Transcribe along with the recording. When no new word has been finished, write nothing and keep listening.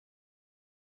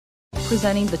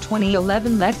presenting the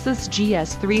 2011 Lexus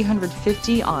GS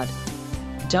 350 Odd.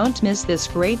 Don't miss this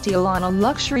great deal on a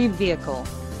luxury vehicle.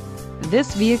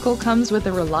 This vehicle comes with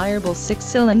a reliable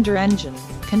 6-cylinder engine,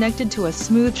 connected to a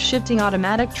smooth shifting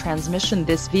automatic transmission.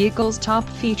 This vehicle's top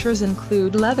features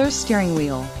include leather steering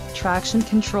wheel, traction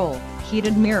control,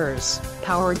 heated mirrors,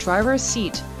 power driver's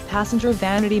seat, passenger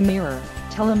vanity mirror,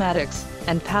 telematics,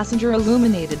 and passenger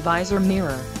illuminated visor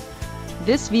mirror.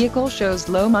 This vehicle shows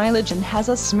low mileage and has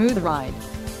a smooth ride.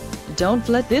 Don't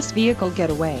let this vehicle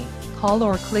get away. Call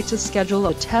or click to schedule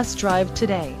a test drive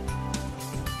today.